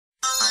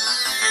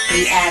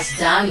The Ask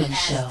Diamond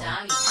Show.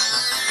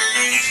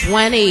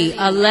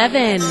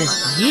 2011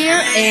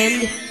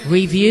 Year-End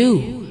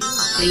Review.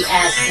 The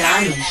Ask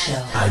Diamond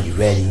Show. Are you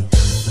ready?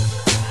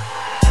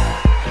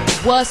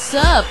 What's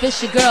up?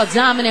 It's your girl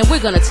Diamond, and we're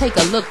gonna take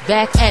a look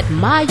back at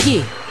my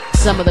year.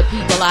 Some of the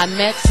people I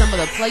met, some of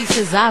the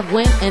places I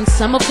went, and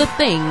some of the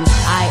things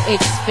I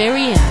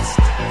experienced.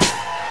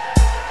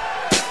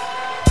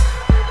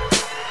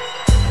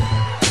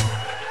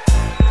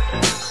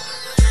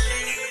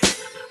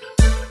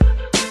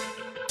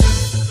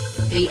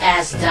 The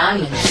Ask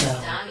Diamond Show.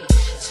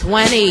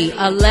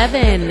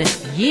 2011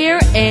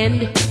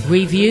 Year-End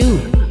Review.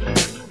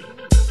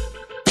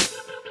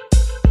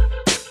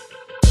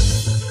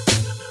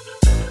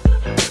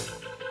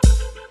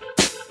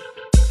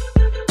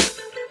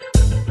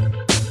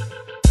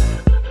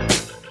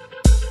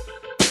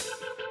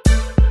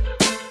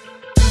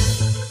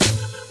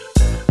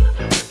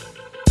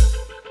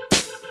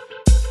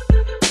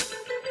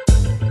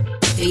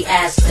 The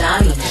Ask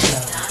Diamond Show.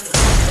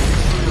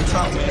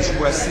 Talk to me,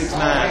 Square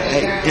 6'9".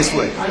 Hey, guess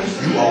what?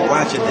 You are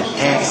watching the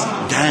Ask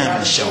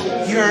Diamond Show.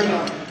 You heard me?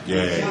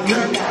 Yeah. You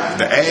heard me?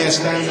 The Ass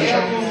Diamond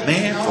Show?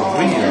 Man, for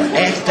real.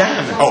 Ask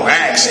Diamond. Oh,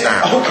 Ass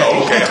Diamond. Okay.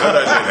 I thought I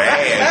said the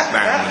Ass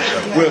Diamond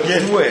Show. Well,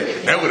 guess what?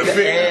 That would have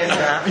fit.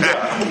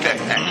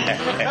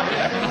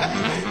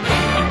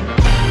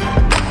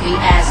 The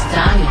Ask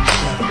Diamond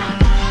Show.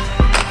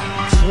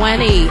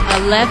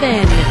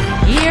 2011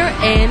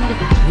 Year-End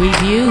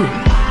Review.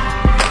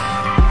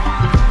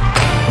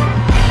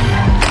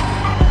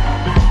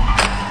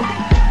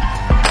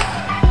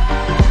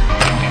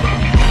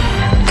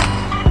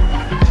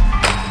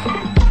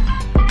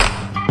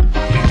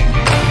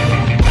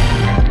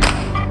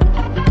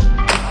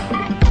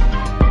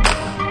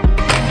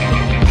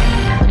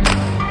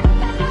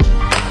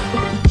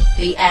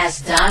 The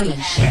Ask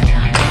Diamond Show.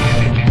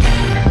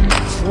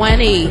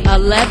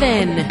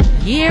 2011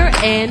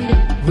 Year-End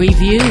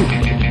Review.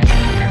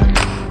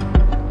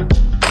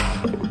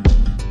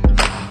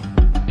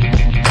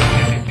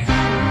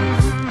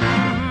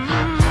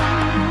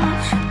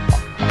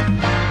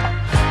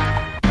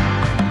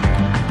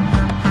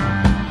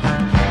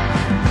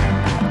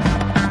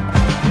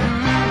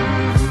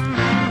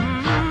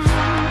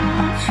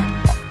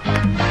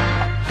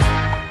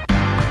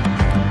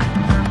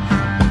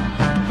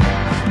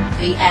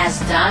 The Ask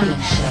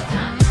Diamond Show.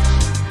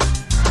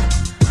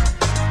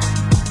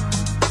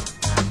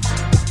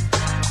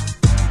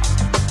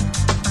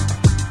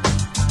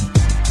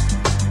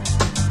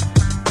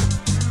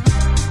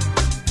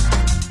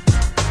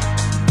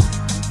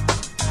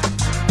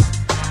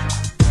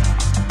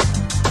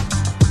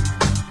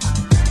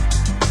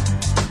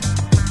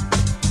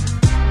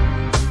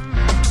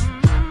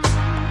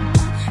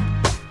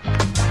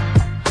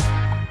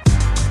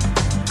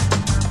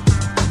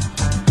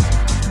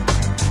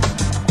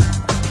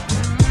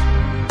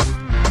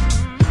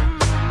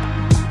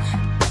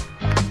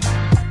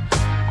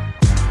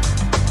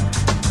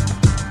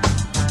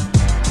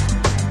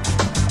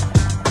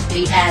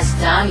 The Ask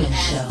Diamond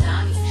Show.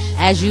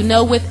 As you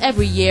know, with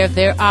every year,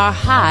 there are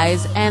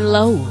highs and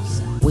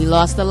lows. We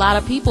lost a lot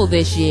of people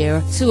this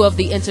year. Two of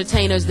the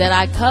entertainers that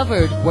I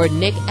covered were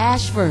Nick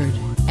Ashford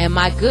and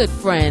my good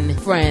friend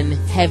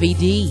Heavy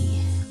D,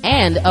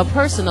 and a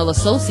personal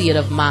associate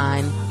of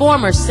mine,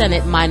 former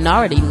Senate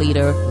Minority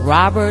Leader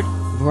Robert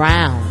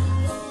Brown.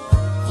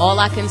 All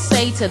I can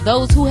say to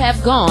those who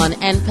have gone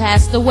and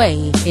passed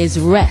away is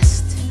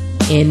rest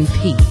in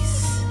peace.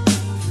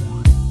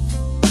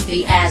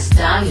 The Ask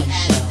Diamond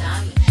Show.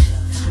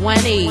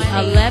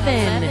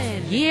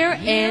 2011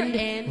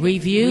 Year-End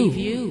Review.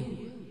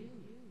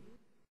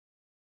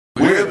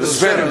 We're the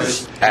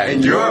Spinners,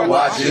 and you're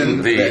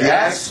watching the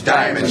Ask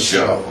Diamond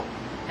Show.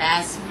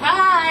 That's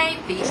right,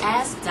 the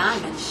Ask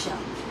Diamond Show.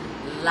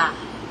 Live.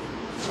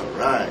 All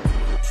right.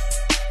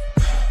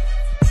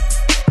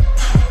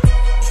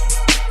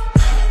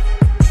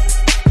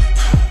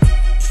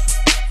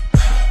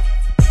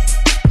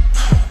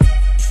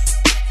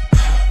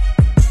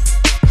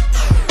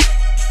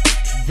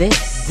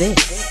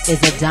 This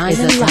is a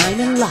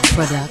Diamond Life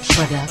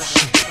production.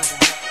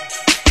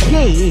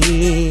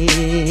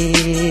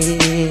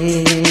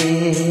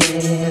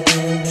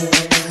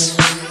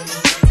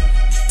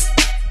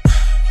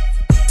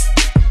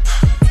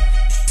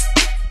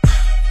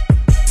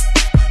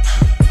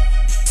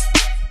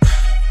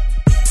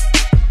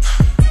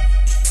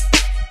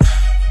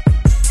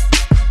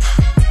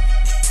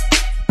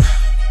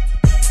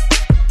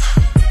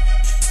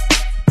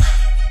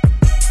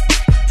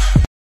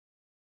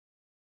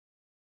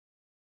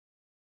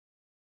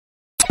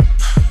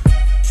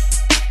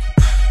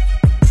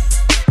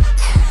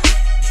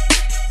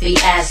 The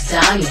Ask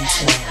Diamond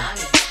Show.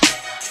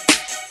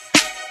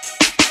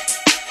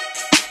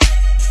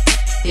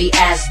 The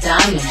Ask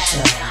Diamond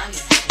Show.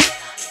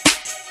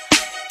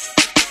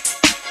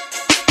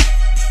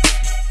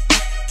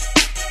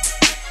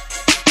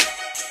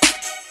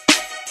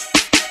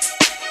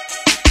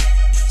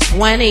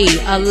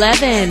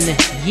 2011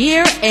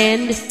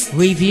 Year-End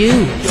Review.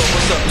 Yo,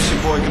 what's up? It's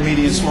your boy,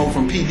 comedian Smoke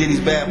from P. Diddy's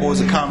Bad Boys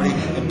of Comedy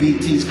and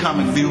BT's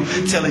Comic View,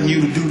 telling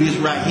you to do this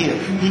right here.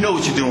 You know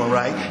what you're doing,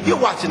 right? You're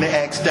watching the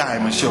Ask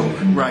Diamond Show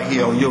right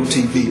here on Yo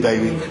TV,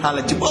 baby.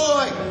 Holla at your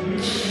boy.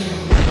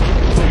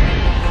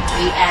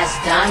 The Ask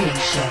Diamond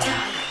Show.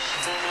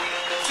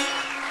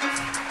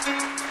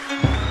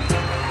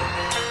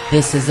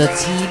 This is a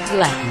T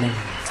Platinum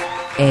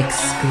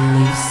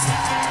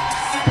exclusive.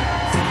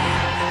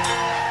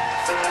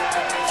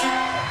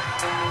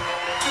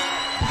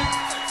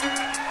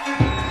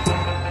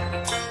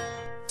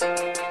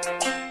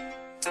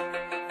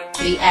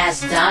 The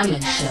Ask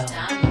Diamond Show.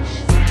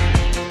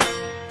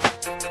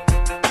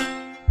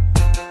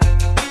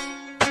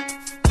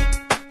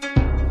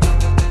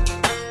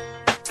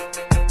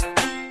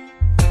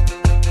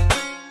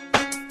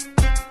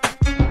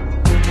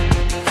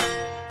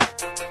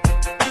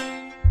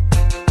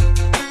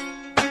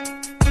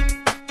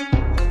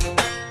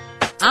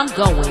 I'm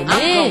going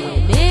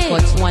in for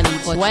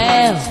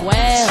 2012.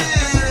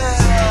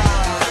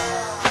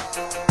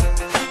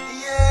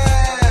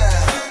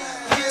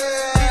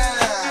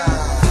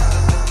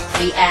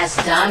 The Ask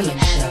Diamond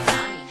Show.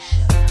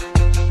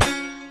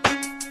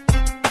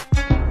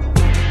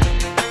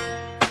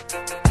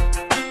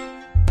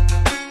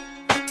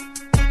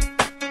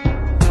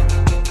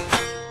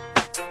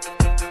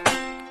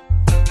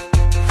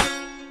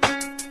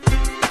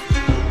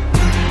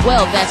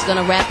 Well, that's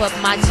gonna wrap up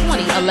my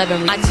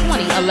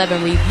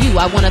 2011 review.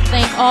 I want to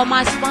thank all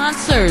my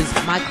sponsors,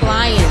 my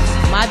clients,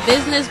 my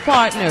business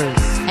partners,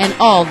 and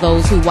all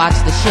those who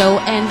watched the show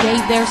and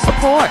gave their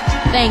support.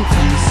 Thank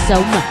you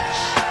so much.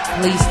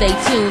 Please stay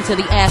tuned to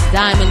the Ask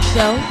Diamond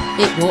Show.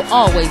 It will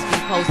always be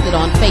posted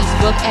on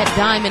Facebook at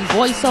Diamond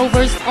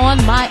Voiceovers, on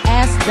my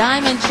Ask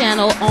Diamond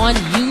channel on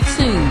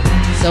YouTube.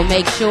 So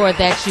make sure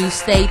that you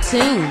stay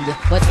tuned.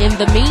 But in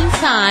the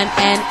meantime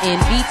and in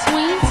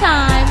between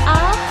time,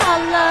 I'll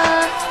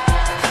holla.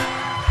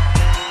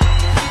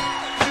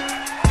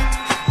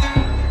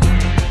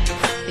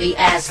 The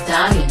Ask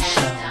Diamond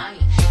Show.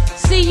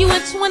 See you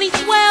in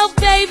 2012,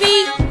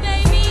 baby.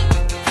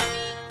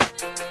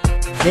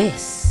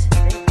 This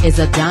is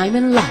a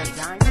Diamond Life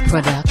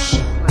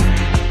production.